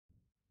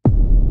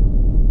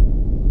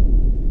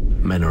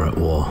Men are at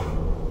war,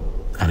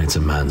 and it's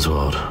a man's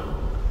world.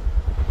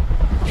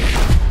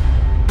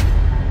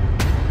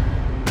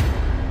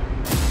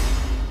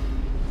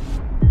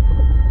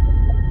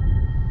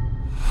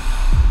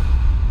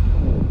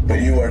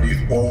 But you are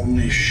the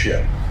only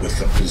ship with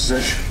the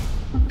position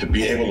to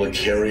be able to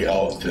carry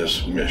out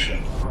this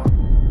mission.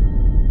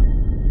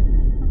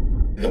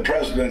 The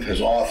President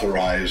has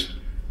authorized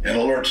an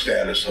alert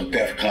status of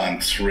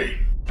DEFCON 3.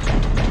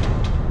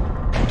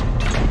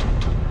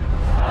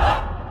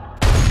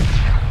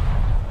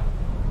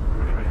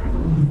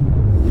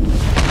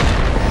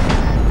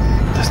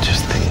 There's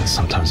just things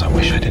sometimes I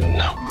wish I didn't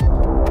know.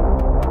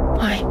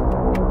 Why?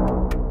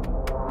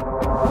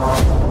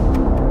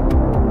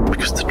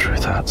 Because the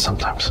truth hurts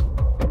sometimes.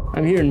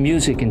 I'm hearing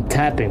music and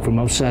tapping from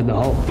outside the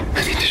hull.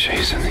 I need to show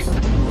you something.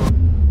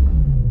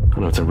 I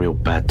know it's a real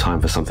bad time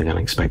for something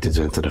unexpected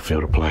to enter the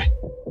field of play.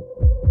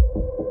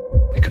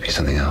 It could be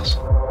something else.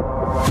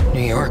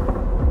 New York,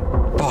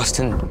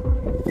 Boston,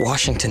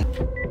 Washington.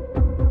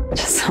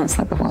 Just sounds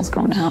like the world's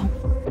going out.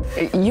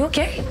 You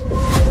okay?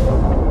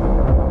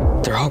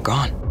 They're all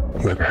gone.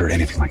 You ever heard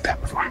anything like that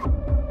before?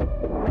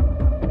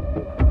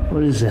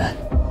 What is that?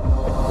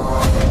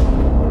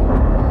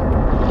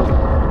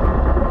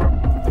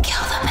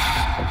 Kill the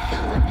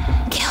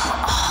men. Kill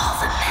all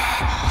the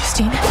men.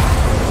 Christina?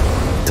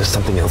 There's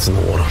something else in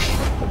the water.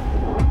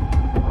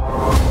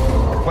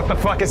 What the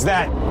fuck is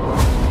that?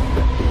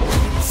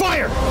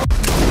 Fire!